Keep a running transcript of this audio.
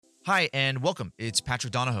Hi, and welcome. It's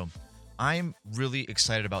Patrick Donahoe. I'm really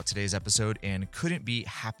excited about today's episode and couldn't be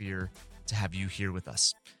happier to have you here with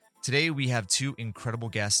us. Today, we have two incredible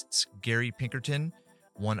guests, Gary Pinkerton,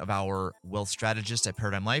 one of our wealth strategists at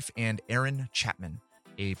Paradigm Life, and Aaron Chapman,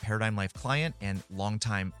 a Paradigm Life client and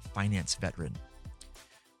longtime finance veteran.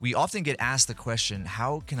 We often get asked the question,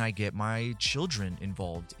 how can I get my children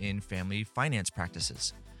involved in family finance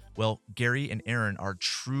practices? Well, Gary and Aaron are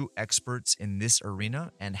true experts in this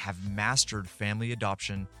arena and have mastered family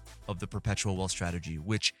adoption of the Perpetual Wealth Strategy,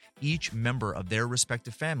 which each member of their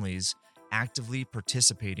respective families actively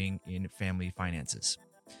participating in family finances.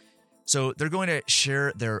 So they're going to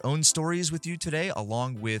share their own stories with you today,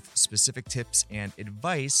 along with specific tips and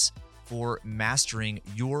advice for mastering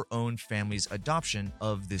your own family's adoption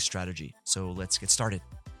of this strategy. So let's get started.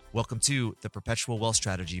 Welcome to the Perpetual Wealth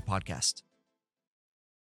Strategy podcast.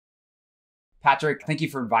 Patrick, thank you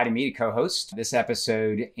for inviting me to co-host this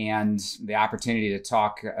episode and the opportunity to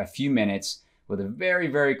talk a few minutes with a very,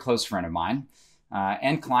 very close friend of mine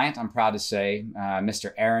and client, I'm proud to say,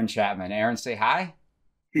 Mr. Aaron Chapman. Aaron, say hi.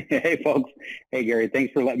 Hey, folks. Hey, Gary.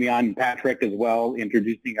 Thanks for letting me on. Patrick as well,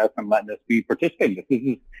 introducing us and letting us be participants.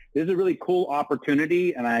 This is a really cool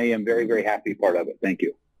opportunity, and I am very, very happy to be part of it. Thank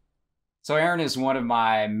you. So Aaron is one of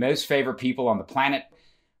my most favorite people on the planet.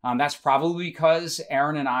 That's probably because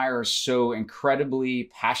Aaron and I are so incredibly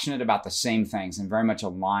passionate about the same things and very much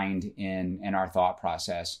aligned in our thought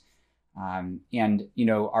process. And, you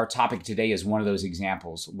know, our topic today is one of those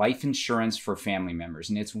examples, life insurance for family members.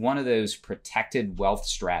 And it's one of those protected wealth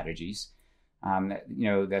strategies,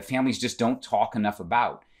 that families just don't talk enough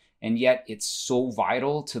about. And yet it's so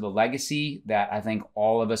vital to the legacy that I think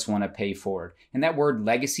all of us want to pay forward. And that word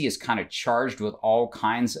legacy is kind of charged with all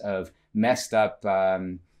kinds of messed up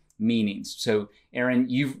meanings. So Aaron,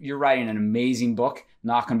 you're writing an amazing book,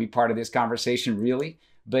 not going to be part of this conversation really,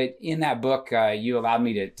 but in that book, you allowed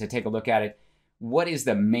me to take a look at it. What is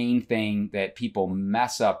the main thing that people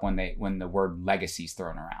mess up when the word legacy is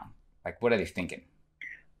thrown around? Like, what are they thinking?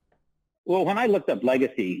 Well, when I looked up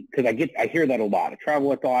legacy, because I hear that a lot. I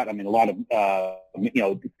travel a lot. I mean, a lot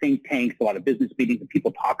of think tanks, a lot of business meetings, and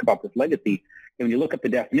people talk about this legacy. And when you look up the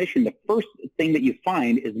definition, the first thing that you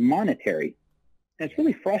find is monetary. And it's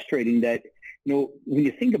really frustrating that, when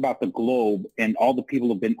you think about the globe and all the people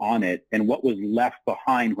who have been on it and what was left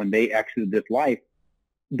behind when they exited this life,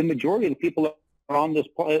 the majority of the people that are on this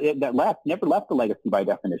that left never left a legacy by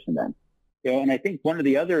definition then. And I think one of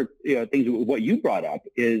the other things, what you brought up,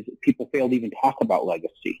 is people fail to even talk about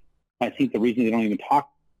legacy. I think the reason they don't even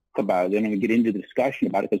talk about it, they don't even get into the discussion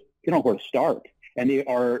about it, because they don't know where to start. And they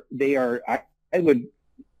are,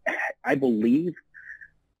 I believe,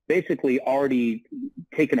 basically already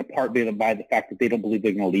taken apart by the fact that they don't believe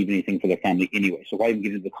they're going to leave anything for their family anyway. So why even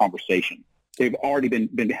get into the conversation? They've already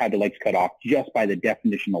been had their legs cut off just by the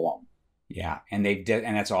definition alone. Yeah, and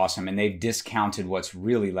and that's awesome. And they've discounted what's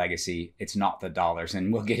really legacy. It's not the dollars,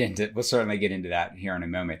 and we'll certainly get into that here in a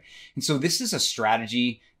moment. And so this is a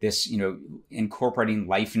strategy, incorporating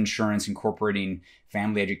life insurance, incorporating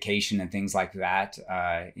family education and things like that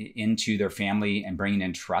into their family and bringing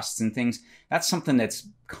in trusts and things. That's something that's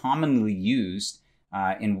commonly used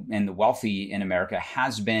in the wealthy in America,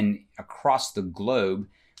 has been across the globe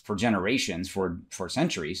for generations, for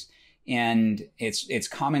centuries. And it's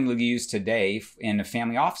commonly used today in a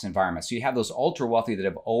family office environment. So you have those ultra wealthy that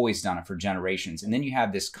have always done it for generations. And then you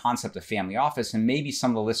have this concept of family office. And maybe some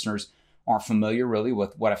of the listeners aren't familiar really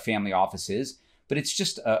with what a family office is, but it's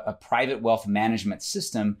just a private wealth management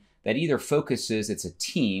system that either focuses, it's a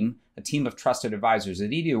team of trusted advisors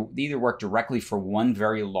that either work directly for one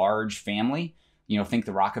very large family, think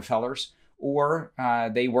the Rockefellers, or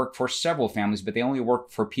they work for several families, but they only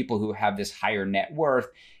work for people who have this higher net worth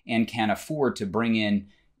and can afford to bring in,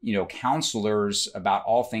 counselors about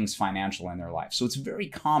all things financial in their life. So it's very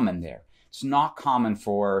common there. It's not common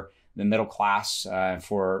for the middle class,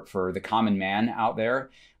 for the common man out there.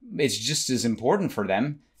 It's just as important for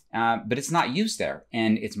them, but it's not used there.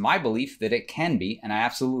 And it's my belief that it can be, and I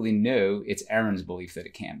absolutely know it's Aaron's belief that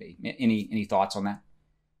it can be. Any thoughts on that?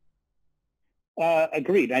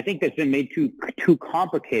 Agreed. I think that's been made too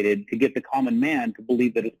complicated to get the common man to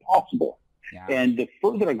believe that it's possible. Yeah. And the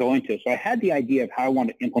further I go into it, so I had the idea of how I want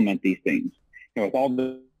to implement these things. With all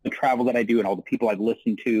the travel that I do and all the people I've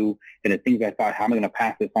listened to and the things I thought, how am I going to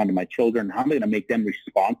pass this on to my children? How am I going to make them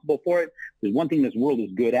responsible for it? There's one thing this world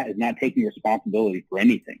is good at, is not taking responsibility for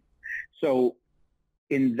anything. So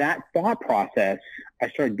in that thought process, I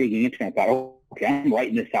started digging into it. I thought, okay, I'm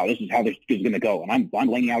writing this out. This is how this is going to go. And I'm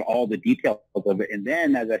laying out all the details of it. And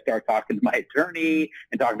then as I start talking to my attorney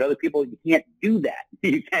and talking to other people, you can't do that.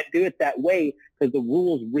 You can't do it that way because the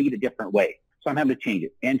rules read a different way. So I'm having to change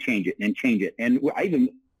it and change it and change it. And I even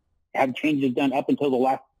have changes done up until the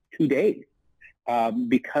last 2 days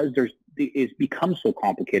because it's become so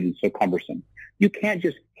complicated and so cumbersome. You can't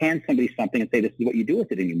just hand somebody something and say, this is what you do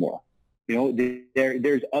with it anymore.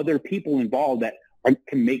 There's other people involved that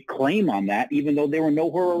can make claim on that, even though they were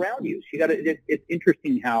nowhere around you. So it's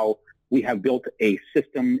interesting how we have built a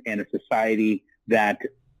system and a society that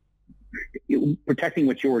protecting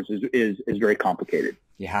what's yours is very complicated.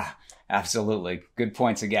 Yeah, absolutely. Good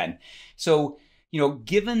points again. So,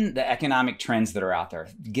 given the economic trends that are out there,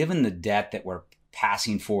 given the debt that we're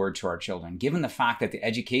passing forward to our children, given the fact that the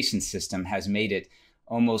education system has made it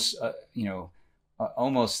almost,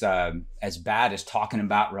 as bad as talking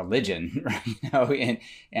about religion, right?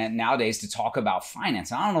 And nowadays to talk about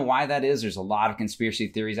finance. And I don't know why that is. There's a lot of conspiracy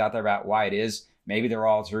theories out there about why it is. Maybe they're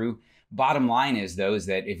all true. Bottom line is, though, is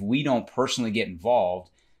that if we don't personally get involved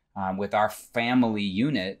with our family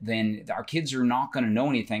unit, then our kids are not going to know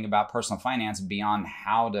anything about personal finance beyond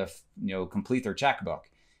how to, complete their checkbook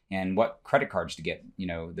and what credit cards to get,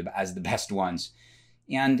 as the best ones.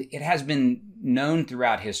 And it has been known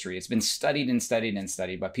throughout history. It's been studied and studied and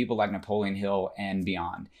studied by people like Napoleon Hill and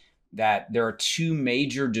beyond, that there are two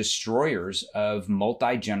major destroyers of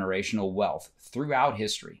multi-generational wealth throughout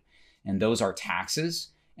history. And those are taxes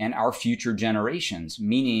and our future generations,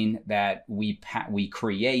 meaning that we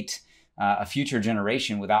create a future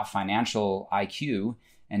generation without financial IQ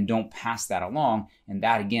and don't pass that along. And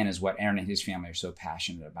that, again, is what Aaron and his family are so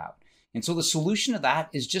passionate about. And so the solution to that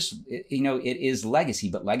is just, it is legacy,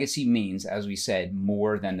 but legacy means, as we said,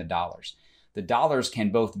 more than the dollars. The dollars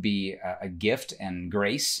can both be a gift and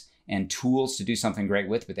grace and tools to do something great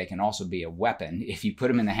with, but they can also be a weapon if you put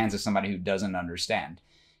them in the hands of somebody who doesn't understand.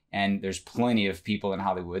 And there's plenty of people in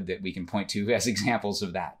Hollywood that we can point to as examples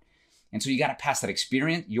of that. And so you got to pass that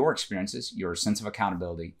experience, your experiences, your sense of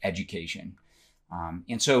accountability, education.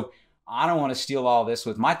 And so I don't want to steal all this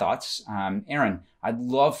with my thoughts. Aaron, I'd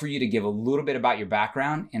love for you to give a little bit about your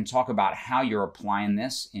background and talk about how you're applying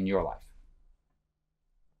this in your life.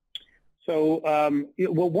 So,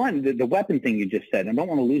 one, the weapon thing you just said, I don't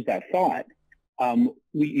want to lose that thought. When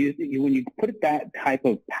you put that type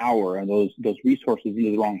of power and those resources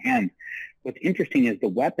into the wrong hands, what's interesting is the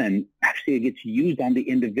weapon actually gets used on the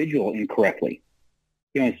individual incorrectly.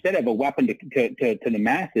 Instead of a weapon to the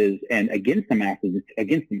masses and against the masses, it's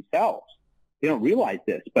against themselves. They don't realize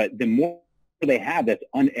this, but the more they have that's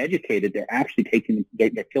uneducated, they're actually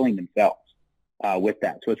they're killing themselves with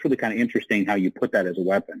that. So it's really kind of interesting how you put that as a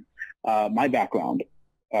weapon. My background,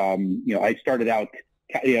 I started out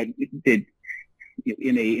in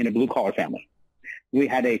a blue collar family. We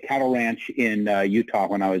had a cattle ranch in Utah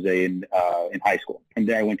when I was in high school. From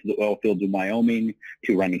there, I went to the oil fields of Wyoming,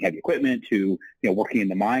 to running heavy equipment, to working in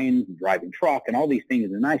the mines, driving truck, and all these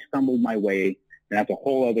things. And I stumbled my way, and that's a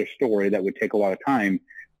whole other story that would take a lot of time.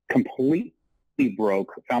 Completely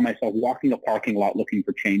broke. Found myself walking a parking lot looking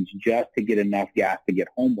for change just to get enough gas to get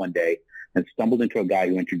home one day, and stumbled into a guy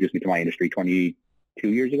who introduced me to my industry 22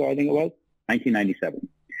 years ago, I think it was, 1997.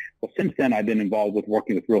 Well, since then, I've been involved with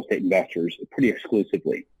working with real estate investors pretty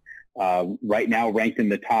exclusively. Right now, ranked in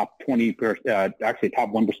the top 20, actually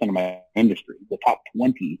top 1% of my industry, the top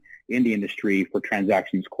 20 in the industry for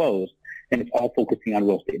transactions closed, and it's all focusing on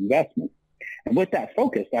real estate investment. And with that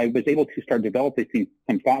focus, I was able to start developing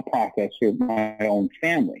some thought process for my own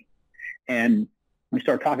family. And we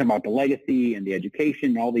started talking about the legacy and the education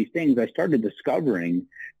and all these things. I started discovering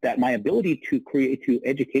that my ability to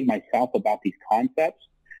educate myself about these concepts,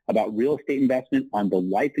 about real estate investment, on the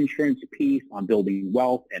life insurance piece, on building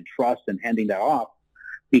wealth and trust and handing that off,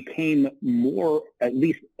 became more, at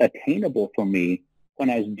least, attainable for me when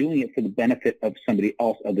I was doing it for the benefit of somebody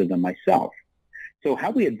else other than myself. So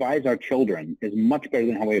how we advise our children is much better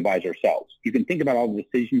than how we advise ourselves. You can think about all the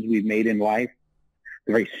decisions we've made in life,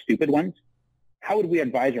 the very stupid ones. How would we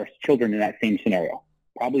advise our children in that same scenario?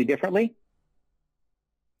 Probably differently.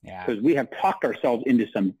 Yeah. Because we have talked ourselves into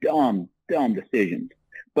some dumb decisions.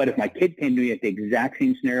 But if my kid came to me at the exact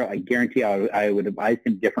same scenario, I guarantee I would advise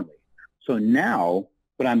him differently. So now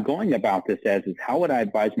what I'm going about this as is, how would I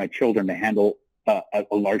advise my children to handle a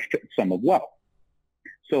large sum of wealth?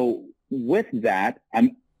 So with that,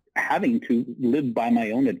 I'm having to live by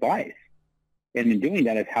my own advice. And in doing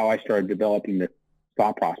that is how I started developing this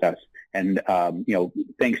thought process. And,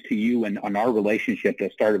 thanks to you and on our relationship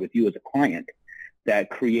that started with you as a client,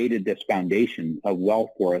 that created this foundation of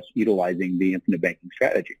wealth for us, utilizing the infinite banking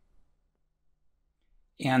strategy.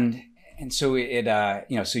 And And so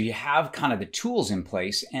so you have kind of the tools in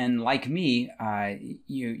place. And like me,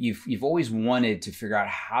 you've always wanted to figure out,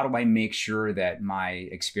 how do I make sure that my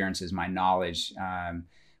experiences, my knowledge,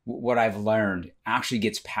 what I've learned actually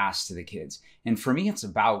gets passed to the kids. And for me, it's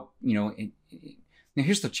about, now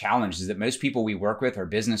here's the challenge, is that most people we work with are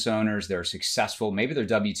business owners. They're successful. Maybe they're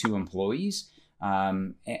W-2 employees.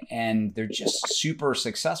 And they're just super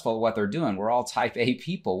successful at what they're doing. We're all type A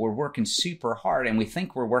people. We're working super hard and we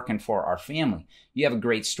think we're working for our family. You have a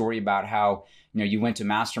great story about how, you went to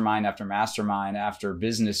mastermind after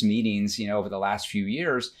business meetings, over the last few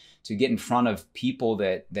years to get in front of people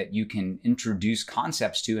that you can introduce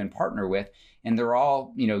concepts to and partner with. And they're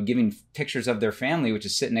all, giving pictures of their family, which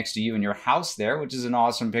is sitting next to you in your house there, which is an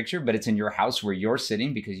awesome picture, but it's in your house where you're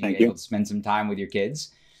sitting because you're able to spend some time with your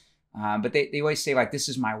kids. But they always say, like, this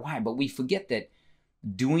is my why. But we forget that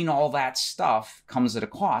doing all that stuff comes at a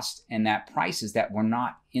cost. And that price is that we're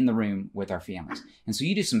not in the room with our families. And so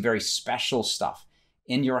you do some very special stuff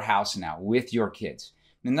in your house now with your kids.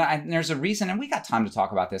 And there's a reason, and we got time to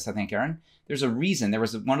talk about this, I think, Aaron. There's a reason. There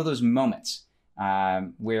was one of those moments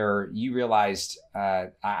where you realized,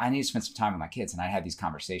 I need to spend some time with my kids. And I had these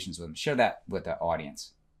conversations with them. Share that with the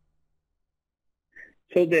audience.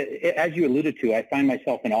 So as you alluded to, I find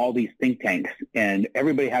myself in all these think tanks, and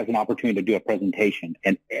everybody has an opportunity to do a presentation.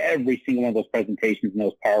 And every single one of those presentations and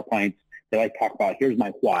those PowerPoints, they like to talk about, here's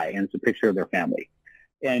my why, and it's a picture of their family.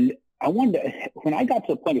 And when I got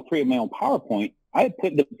to the point of creating my own PowerPoint, I had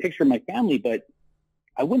put the picture of my family, but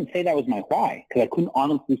I wouldn't say that was my why, because I couldn't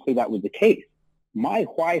honestly say that was the case. My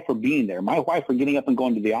why for being there, my why for getting up and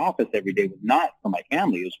going to the office every day was not for my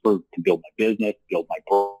family. It was to build my business, build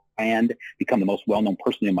my brand, become the most well-known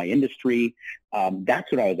person in my industry.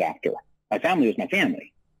 That's what I was after. My family was my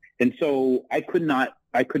family. And so I could not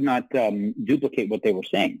duplicate what they were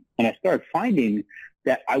saying. And I started finding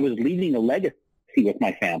that I was leaving a legacy with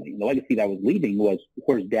my family. And the legacy that I was leaving was,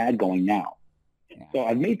 where's Dad going now? Yeah. So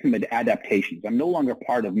I've made some adaptations. I'm no longer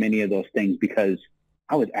part of many of those things because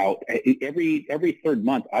I was out. Every third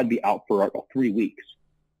month, I'd be out for 3 weeks,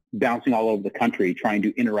 bouncing all over the country, trying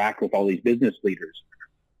to interact with all these business leaders.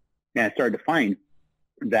 And I started to find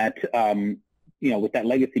that, with that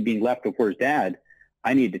legacy being left of where's Dad,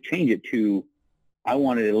 I needed to change it to, I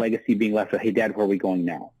wanted a legacy being left of, hey, Dad, where are we going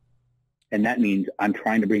now? And that means I'm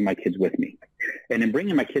trying to bring my kids with me. And in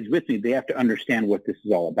bringing my kids with me, they have to understand what this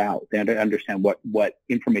is all about. They have to understand what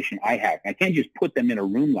information I have. I can't just put them in a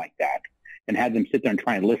room like that and have them sit there and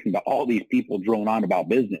try and listen to all these people drone on about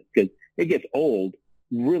business, because it gets old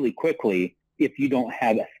really quickly if you don't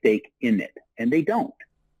have a stake in it. And they don't.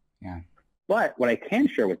 Yeah. But what I can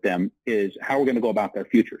share with them is how we're going to go about their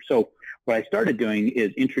future. So what I started doing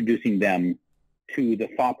is introducing them to the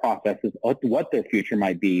thought processes of what their future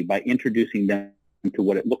might be by introducing them to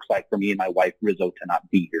what it looks like for me and my wife, Rizzo, to not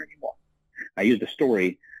be here anymore. I used a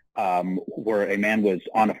story where a man was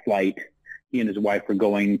on a flight. He and his wife were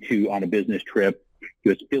going on a business trip. He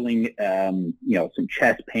was feeling, some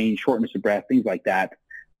chest pain, shortness of breath, things like that,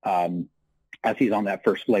 as he's on that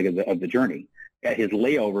first leg of the journey. At his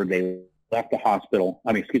layover, they left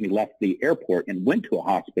the airport and went to a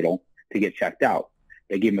hospital to get checked out.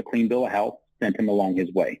 They gave him a clean bill of health, sent him along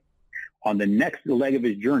his way. On the next leg of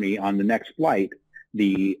his journey, on the next flight,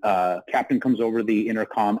 the captain comes over the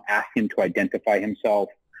intercom, asks him to identify himself.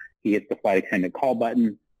 He hits the flight attendant call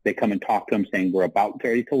button. They come and talk to him saying, we're about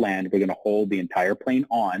ready to land. We're going to hold the entire plane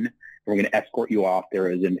on. And we're going to escort you off. There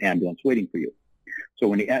is an ambulance waiting for you. So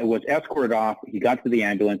when he was escorted off, he got to the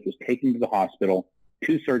ambulance, was taken to the hospital.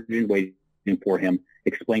 2 surgeons waiting for him,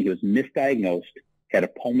 explained he was misdiagnosed, had a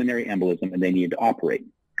pulmonary embolism, and they needed to operate.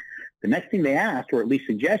 The next thing they asked, or at least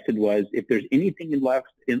suggested, was if there's anything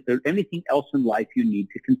else in life you need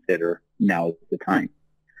to consider, now is the time.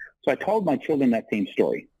 So I told my children that same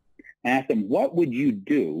story. I asked them, what would you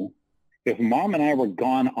do if Mom and I were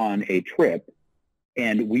gone on a trip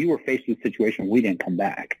and we were faced with a situation we didn't come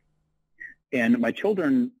back? And my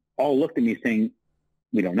children all looked at me saying,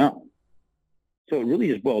 we don't know. So it really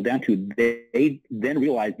just boiled down to they then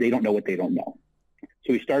realized they don't know what they don't know.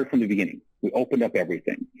 So we started from the beginning. We opened up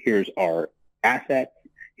everything. Here's our assets.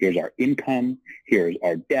 Here's our income. Here's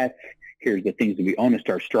our debts. Here's the things that we own, and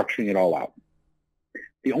start structuring it all out.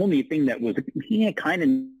 The only thing that was kind of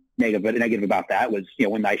negative about that was,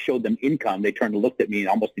 when I showed them income, they turned and looked at me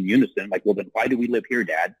almost in unison, like, well, then why do we live here,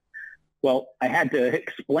 Dad? Well, I had to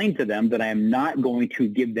explain to them that I am not going to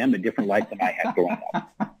give them a different life than I had growing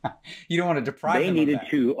up. You don't want to deprive them. They needed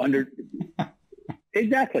to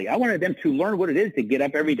Exactly. I wanted them to learn what it is to get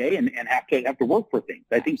up every day and have to work for things.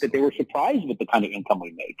 I think that they were surprised with the kind of income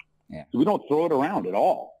we make. Yeah. So we don't throw it around at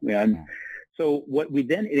all. And So what we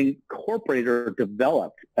then incorporated or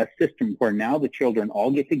developed a system where now the children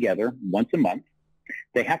all get together once a month.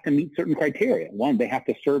 They have to meet certain criteria. One, they have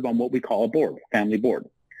to serve on what we call a board, family board.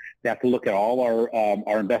 They have to look at all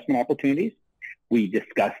our investment opportunities. We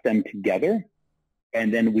discuss them together,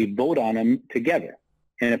 and then we vote on them together.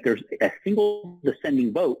 And if there's a single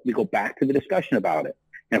dissenting vote, we go back to the discussion about it.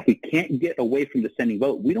 And if we can't get away from the dissenting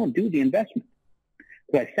vote, we don't do the investment.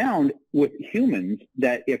 So I found with humans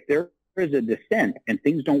that if there is a dissent and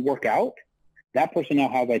things don't work out, that person now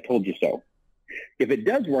has I told you so. If it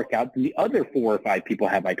does work out, then the other 4 or 5 people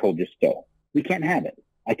have I told you so. We can't have it.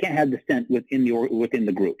 I can't have dissent within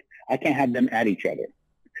the group. I can't have them at each other.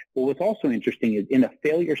 Well, what's also interesting is in a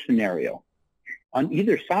failure scenario, on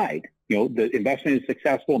either side, the investment is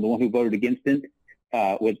successful and the one who voted against it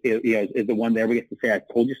is the one that ever gets to say, I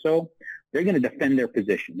told you so. They're going to defend their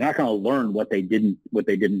position. They're not going to learn what they didn't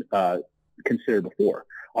consider before.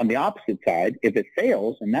 On the opposite side, if it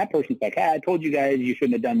fails and that person's like, I told you guys you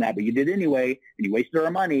shouldn't have done that, but you did anyway, and you wasted our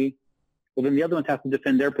money, well, then the other ones have to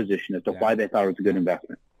defend their position as to why they thought it was a good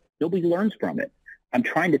investment. Nobody learns from it. I'm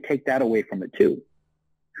trying to take that away from it too.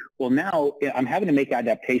 Well, now I'm having to make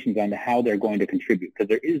adaptations on how they're going to contribute, because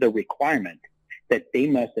there is a requirement that they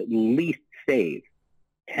must at least save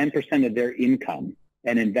 10% of their income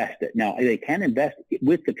and invest it. Now, they can invest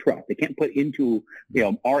with the trust. They can't put into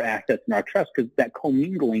our assets in our trust, because that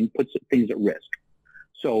commingling puts things at risk.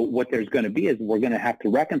 So what there's going to be is we're going to have to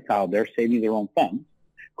reconcile their saving their own funds,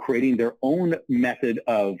 creating their own method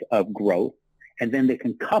of growth, and then they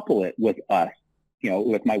can couple it with us,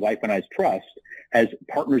 with my wife and I's trust as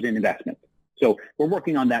partners in investment. So we're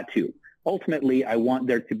working on that too. Ultimately, I want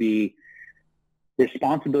there to be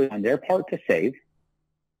responsibility on their part to save,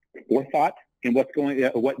 forethought in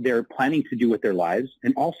what they're planning to do with their lives,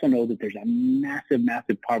 and also know that there's a massive,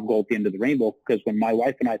 massive pot of gold at the end of the rainbow, because when my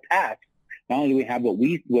wife and I pass, not only do we have what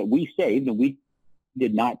we saved and we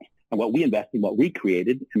did not, and what we invested, what we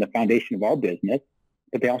created, and the foundation of our business,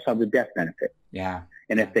 but they also have the death benefit. Yeah.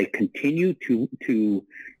 And if they continue to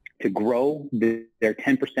grow their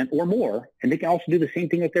 10% or more, and they can also do the same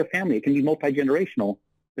thing with their family, it can be multi-generational,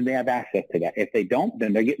 then they have access to that. If they don't,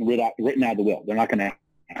 then they're getting written out of the will. They're not going to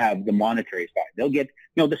have the monetary side. They'll get,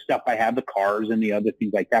 the stuff I have, the cars and the other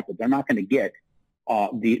things like that, but they're not going to get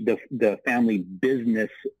the family business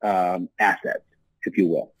assets, if you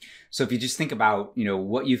will. So if you just think about,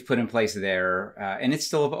 what you've put in place there, and it's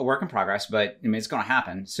still a work in progress, but it's going to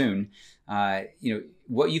happen soon.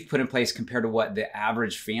 What you've put in place compared to what the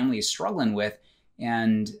average family is struggling with.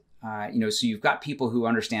 And, so you've got people who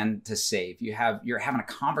understand to save. You're having a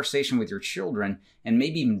conversation with your children and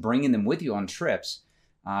maybe even bringing them with you on trips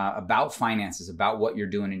about finances, about what you're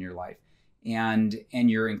doing in your life. And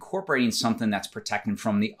you're incorporating something that's protecting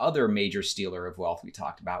from the other major stealer of wealth we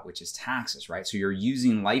talked about, which is taxes, right? So you're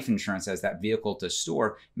using life insurance as that vehicle to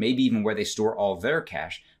store, maybe even where they store all their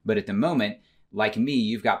cash. But at the moment, like me,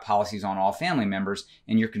 you've got policies on all family members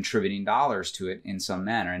and you're contributing dollars to it in some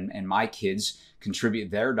manner. And my kids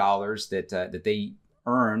contribute their dollars that they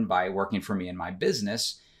earn by working for me in my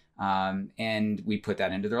business. And we put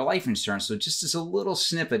that into their life insurance. So just as a little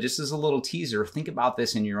snippet, just as a little teaser, think about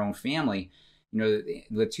this in your own family.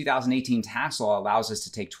 The 2018 tax law allows us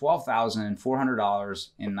to take $12,400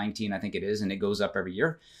 in 19, I think it is, and it goes up every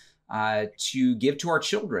year, to give to our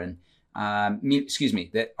children.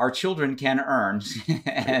 That our children can earn,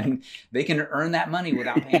 and they can earn that money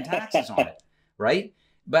without paying taxes on it, right?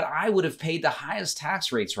 But I would have paid the highest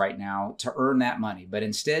tax rates right now to earn that money. But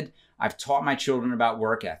instead, I've taught my children about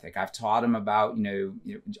work ethic. I've taught them about,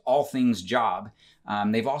 all things job.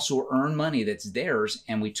 They've also earned money that's theirs,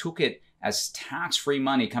 and we took it as tax-free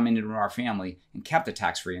money coming into our family and kept it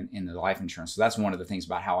tax-free in the life insurance. So that's one of the things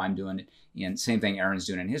about how I'm doing it. And same thing Aaron's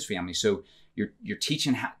doing in his family. So you're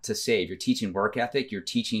teaching how to save. You're teaching work ethic. You're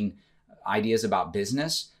teaching ideas about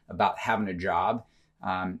business, about having a job.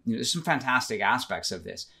 There's some fantastic aspects of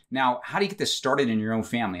this. Now, how do you get this started in your own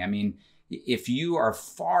family? I mean, if you are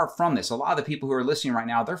far from this, a lot of the people who are listening right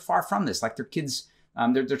now, they're far from this. Like their kids,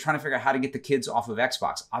 they're trying to figure out how to get the kids off of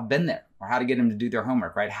Xbox. I've been there. Or how to get them to do their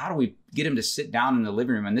homework, right? How do we get them to sit down in the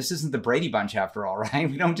living room? And this isn't the Brady Bunch after all, right?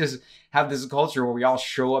 We don't just have this culture where we all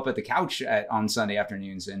show up at the couch on Sunday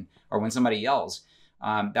afternoons or when somebody yells.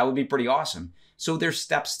 That would be pretty awesome. So there's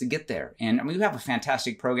steps to get there. And we have a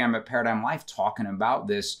fantastic program at Paradigm Life talking about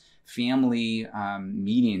this family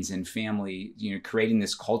meetings and family, creating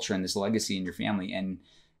this culture and this legacy in your family and,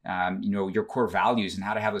 your core values and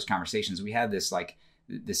how to have those conversations. We have this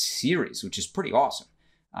this series, which is pretty awesome.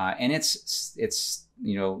 And it's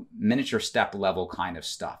miniature step level kind of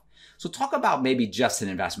stuff. So talk about maybe just an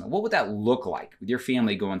investment. What would that look like with your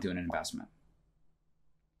family going through an investment?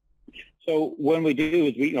 So when we do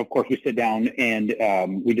is we, of course, we sit down and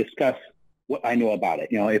we discuss what I know about it.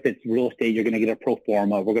 If it's real estate, you're going to get a pro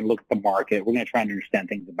forma. We're going to look at the market. We're going to try and understand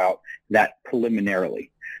things about that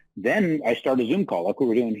preliminarily. Then I start a Zoom call like what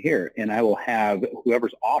we're doing here, and I will have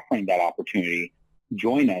whoever's offering that opportunity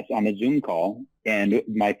join us on the Zoom call, and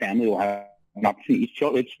my family will have an opportunity.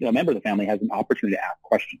 Each member of the family has an opportunity to ask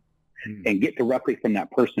questions and get directly from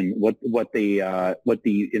that person what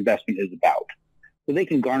the investment is about, so they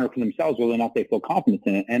can garner for themselves whether or not they feel confident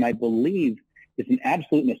in it. And I believe it's an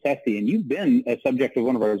absolute necessity. And you've been a subject of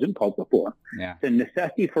one of our Zoom calls before. Yeah. It's a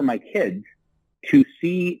necessity for my kids to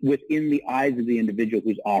see within the eyes of the individual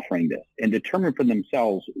who's offering this and determine for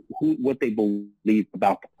themselves what they believe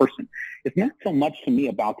about the person. It's not so much to me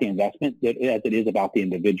about the investment as it is about the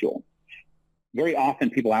individual. Very often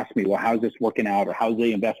people ask me, well, how's this working out? Or how's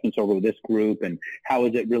the investments over with this group? And how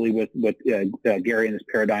is it really with Gary and this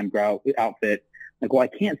Paradigm outfit? Like, well, I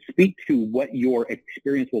can't speak to what your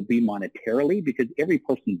experience will be monetarily because every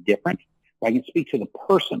person is different. But I can speak to the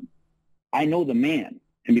person. I know the man.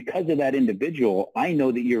 And because of that individual, I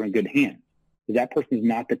know that you're in good hands. Because that person is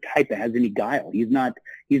not the type that has any guile. He's not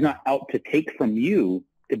out to take from you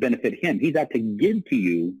to benefit him. He's out to give to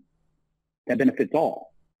you that benefits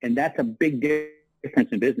all. And that's a big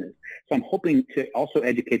difference in business. So I'm hoping to also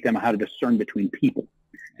educate them on how to discern between people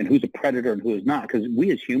and who's a predator and who is not. Because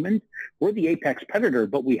we as humans, we're the apex predator,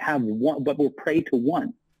 but we have one, but we're prey to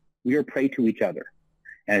one. We are prey to each other.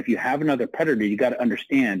 And if you have another predator, you got to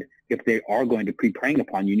understand if they are going to be preying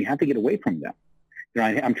upon you, and you have to get away from them.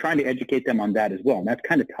 I'm trying to educate them on that as well. And that's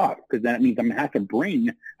kind of tough because that means I'm going to have to bring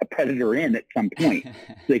a predator in at some point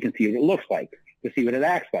so they can see what it looks like, to see what it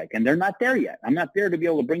acts like. And they're not there yet. I'm not there to be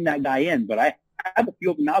able to bring that guy in, but I have a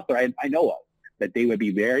few of them out there I know of that they would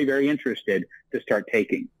be very, very interested to start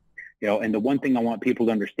taking. And the one thing I want people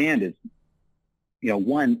to understand is,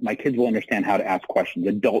 one, my kids will understand how to ask questions,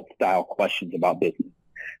 adult-style questions about business.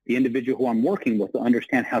 The individual who I'm working with will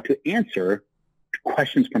understand how to answer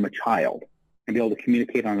questions from a child and be able to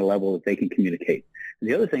communicate on a level that they can communicate. And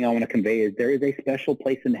the other thing I want to convey is there is a special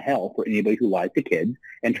place in hell for anybody who lies to kids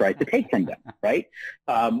and tries to take from them, right?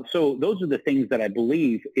 So those are the things that I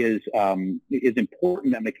believe is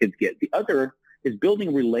important that my kids get. The other is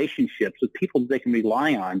building relationships with people that they can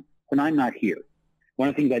rely on when I'm not here. One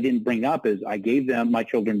of the things I didn't bring up is I gave my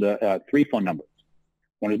children the 3 phone numbers.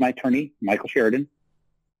 One is my attorney, Michael Sheridan.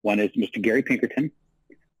 One is Mr. Gary Pinkerton,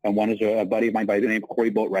 and one is a buddy of mine by the name of Corey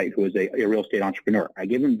Boatwright, who is a real estate entrepreneur. I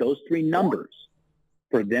give them those 3 numbers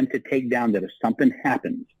for them to take down that if something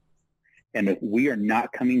happens, and if we are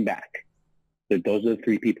not coming back, that those are the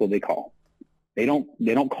 3 people they call. They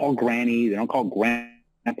don't call granny, they don't call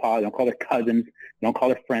grandpa, they don't call their cousins, they don't call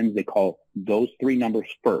their friends. They call those 3 numbers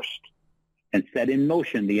first and set in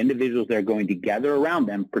motion the individuals that are going to gather around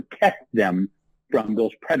them, protect them from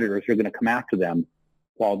those predators who are going to come after them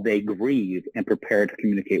while they grieve and prepare to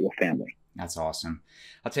communicate with family. That's awesome.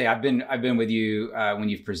 I'll tell you, I've been with you when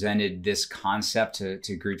you've presented this concept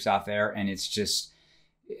to groups out there, and it's just,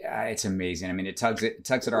 it's amazing. I mean, it tugs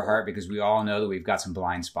at our heart because we all know that we've got some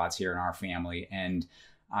blind spots here in our family, and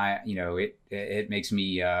it makes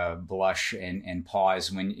me blush and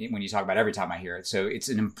pause when you talk about it every time I hear it. So it's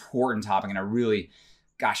an important topic, and I really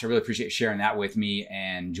appreciate you sharing that with me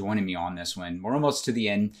and joining me on this one. We're almost to the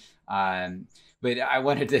end. But I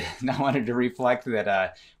wanted to reflect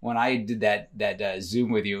that when I did that Zoom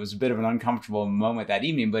with you, it was a bit of an uncomfortable moment that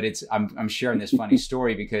evening. But I'm sharing this funny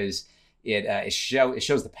story because it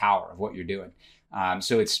shows the power of what you're doing.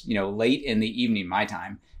 So it's late in the evening my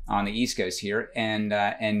time on the East Coast here, and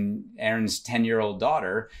Aaron's 10-year-old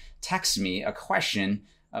daughter texts me a question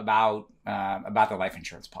about the life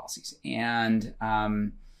insurance policies, And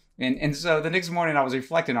so the next morning I was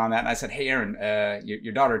reflecting on that, and I said, "Hey, Aaron,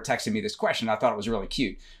 your daughter texted me this question. I thought it was really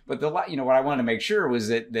cute, but what I wanted to make sure was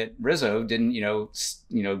that Rizzo didn't,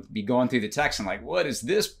 be going through the text and like, what is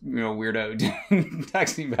this, weirdo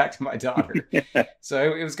texting back to my daughter?"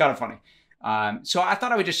 So it was kind of funny. So I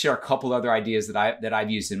thought I would just share a couple other ideas that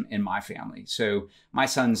I've used in my family. So my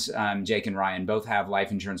sons, Jake and Ryan, both have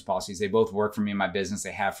life insurance policies. They both work for me in my business.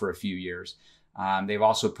 They have for a few years. They've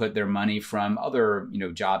also put their money from other,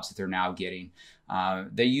 jobs that they're now getting.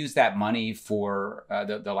 They use that money for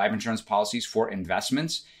the life insurance policies for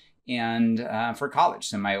investments and for college.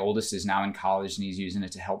 So my oldest is now in college, and he's using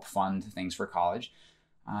it to help fund things for college.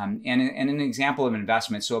 And an example of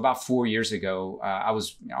investment. So about 4 years ago, I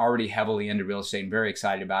was already heavily into real estate and very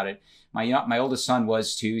excited about it. My oldest son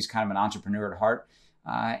was too. He's kind of an entrepreneur at heart.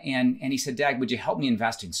 And he said, "Dad, would you help me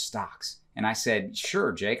invest in stocks?" And I said,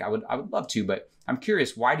 sure, Jake, I would love to, but I'm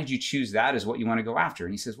curious, why did you choose that as what you want to go after?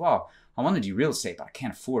 And he says, well, I want to do real estate, but I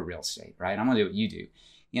can't afford real estate, right? I'm going to do what you do.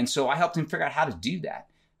 And so I helped him figure out how to do that.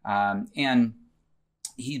 And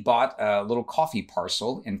he bought a little coffee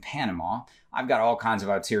parcel in Panama. I've got all kinds of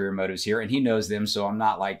ulterior motives here, and he knows them, so I'm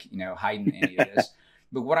not like, hiding any of this.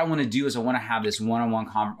 But what I want to do is I want to have this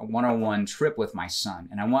one-on-one trip with my son.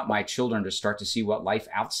 And I want my children to start to see what life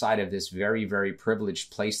outside of this very, very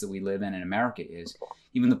privileged place that we live in America is.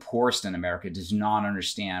 Even the poorest in America does not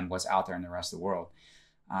understand what's out there in the rest of the world.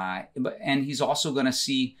 And he's also going to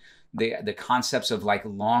see the concepts of like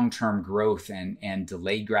long-term growth and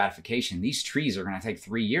delayed gratification. These trees are going to take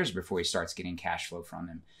 3 years before he starts getting cash flow from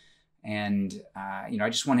them. And, I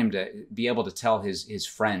just want him to be able to tell his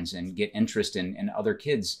friends and get interest in other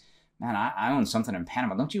kids. Man, I own something in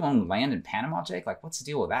Panama. Don't you own land in Panama, Jake? Like, what's the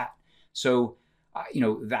deal with that? So,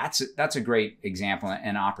 that's a great example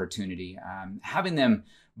and opportunity. Having them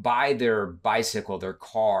buy their bicycle, their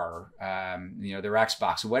car, their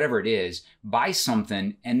Xbox, whatever it is, buy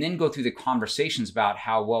something and then go through the conversations about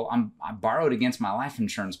how, well, I borrowed against my life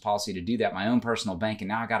insurance policy to do that, my own personal bank, and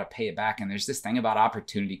now I got to pay it back. And there's this thing about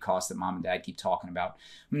opportunity cost that mom and dad keep talking about. I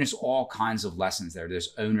mean, there's all kinds of lessons there.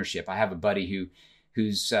 There's ownership. I have a buddy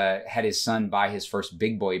who's had his son buy his first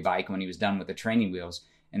big boy bike when he was done with the training wheels.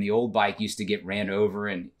 And the old bike used to get ran over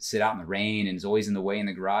and sit out in the rain and is always in the way in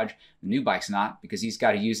the garage. The new bike's not, because he's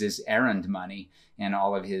got to use his errand money and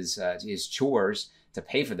all of his chores to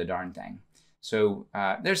pay for the darn thing. So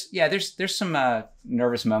there's some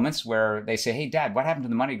nervous moments where they say, hey, Dad, what happened to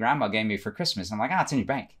the money Grandma gave me for Christmas? And I'm like, it's in your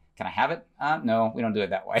bank. Can I have it? No, we don't do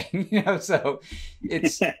it that way. So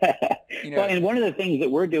it's, Well, and one of the things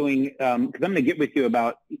that we're doing, because I'm going to get with you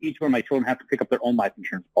about each one of my children have to pick up their own life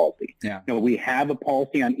insurance policy. Yeah. We have a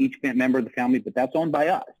policy on each member of the family, but that's owned by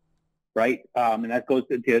us, right? And that goes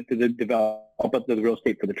to the develop of the real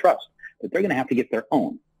estate for the trust. But they're going to have to get their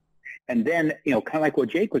own. And then, kind of like what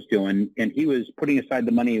Jake was doing, and he was putting aside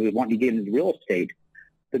the money he was wanting to get into real estate.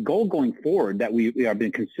 The goal going forward that we have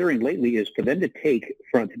been considering lately is for them to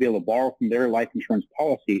to be able to borrow from their life insurance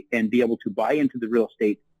policy and be able to buy into the real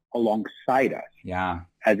estate alongside us. Yeah.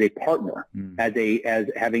 As a partner, as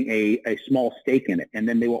having a small stake in it. And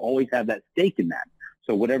then they will always have that stake in that.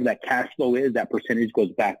 So whatever that cash flow is, that percentage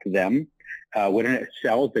goes back to them. When it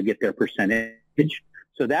sells, they get their percentage.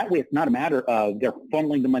 So that way, it's not a matter of they're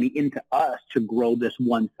funneling the money into us to grow this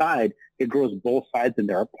one side. It grows both sides and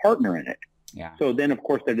they're a partner in it. Yeah. So then, of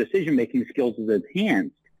course, their decision-making skills is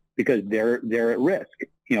enhanced because they're at risk,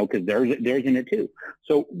 because theirs in it too.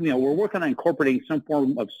 So, we're working on incorporating some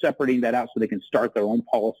form of separating that out so they can start their own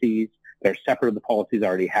policies. They're separate of the policies I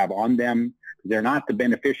already have on them. They're not the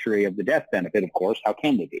beneficiary of the death benefit, of course. How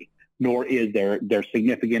can they be? Nor is their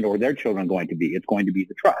significant or their children going to be. It's going to be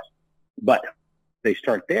the trust. But they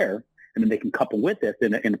start there, and then they can couple with this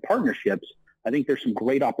in partnerships. I think there's some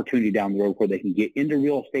great opportunity down the road where they can get into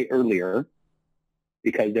real estate earlier,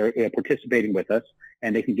 because they're participating with us,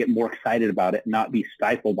 and they can get more excited about it, not be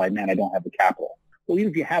stifled by, man, I don't have the capital. Well, even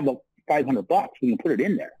if you have $500, you can put it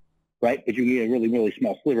in there, right? But you get a really, really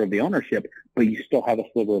small sliver of the ownership, but you still have a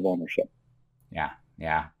sliver of ownership.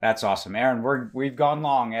 Yeah, that's awesome. Aaron, we've gone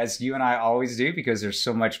long, as you and I always do, because there's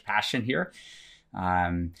so much passion here.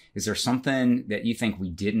 Is there something that you think we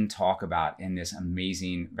didn't talk about in this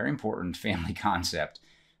amazing, very important family concept?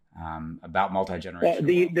 About multi-generational. Well,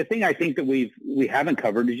 the thing I think that we haven't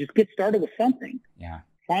covered is just get started with something. Yeah.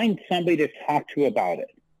 Find somebody to talk to about it,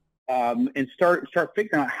 and start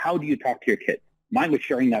figuring out how do you talk to your kids. Mine was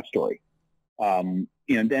sharing that story. Then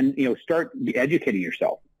start educating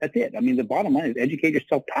yourself. That's it. I mean, the bottom line is educate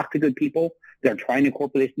yourself. Talk to good people that are trying to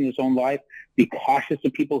incorporate this in their own life. Be cautious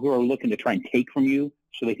of people who are looking to try and take from you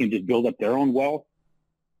so they can just build up their own wealth.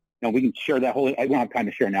 We can share that whole. I don't have time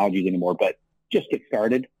to share analogies anymore, but just get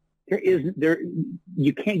started.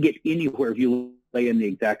 You can't get anywhere if you lay in the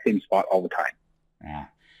exact same spot all the time. Yeah,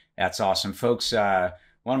 that's awesome, folks.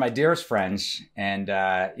 One of my dearest friends, and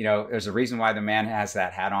there's a reason why the man has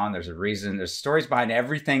that hat on. There's a reason. There's stories behind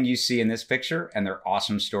everything you see in this picture, and they're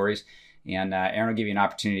awesome stories. And Aaron will give you an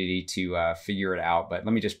opportunity to figure it out. But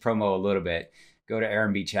let me just promo a little bit. Go to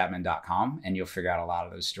aaronbchapman.com, and you'll figure out a lot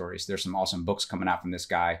of those stories. There's some awesome books coming out from this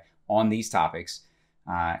guy on these topics.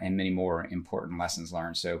 And many more important lessons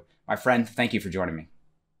learned. So, my friend, thank you for joining me.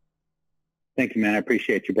 Thank you, man. I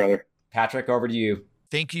appreciate you, brother. Patrick, over to you.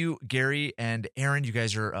 Thank you, Gary and Aaron. You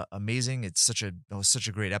guys are amazing. It was such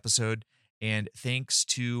a great episode. And thanks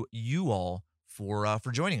to you all for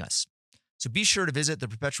joining us. So be sure to visit the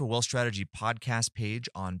Perpetual Wealth Strategy podcast page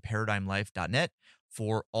on paradigmlife.net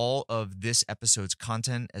for all of this episode's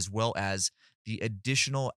content, as well as the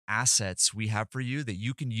additional assets we have for you that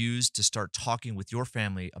you can use to start talking with your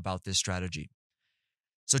family about this strategy.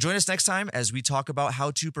 So join us next time as we talk about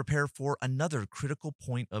how to prepare for another critical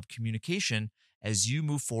point of communication as you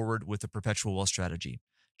move forward with the Perpetual Wealth Strategy.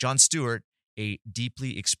 John Stewart, a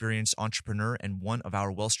deeply experienced entrepreneur and one of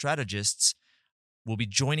our wealth strategists, will be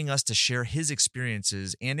joining us to share his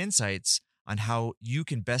experiences and insights on how you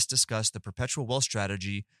can best discuss the Perpetual Wealth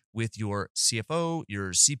Strategy with your CFO,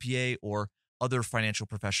 your CPA, or other financial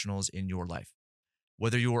professionals in your life.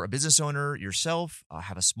 Whether you're a business owner yourself,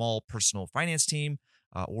 have a small personal finance team,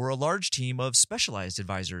 or a large team of specialized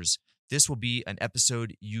advisors, this will be an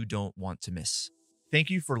episode you don't want to miss. Thank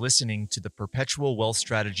you for listening to the Perpetual Wealth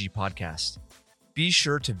Strategy podcast. Be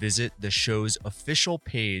sure to visit the show's official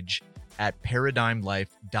page at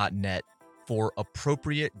paradigmlife.net for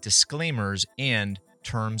appropriate disclaimers and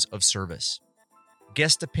terms of service.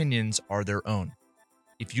 Guest opinions are their own.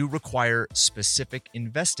 If you require specific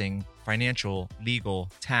investing, financial,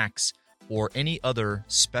 legal, tax, or any other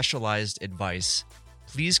specialized advice,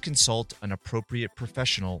 please consult an appropriate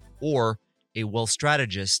professional or a wealth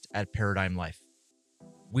strategist at Paradigm Life.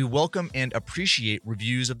 We welcome and appreciate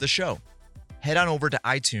reviews of the show. Head on over to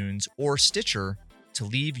iTunes or Stitcher to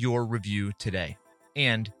leave your review today.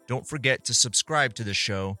 And don't forget to subscribe to the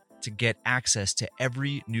show to get access to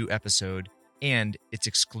every new episode and its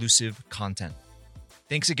exclusive content.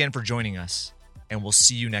 Thanks again for joining us, and we'll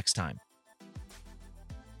see you next time.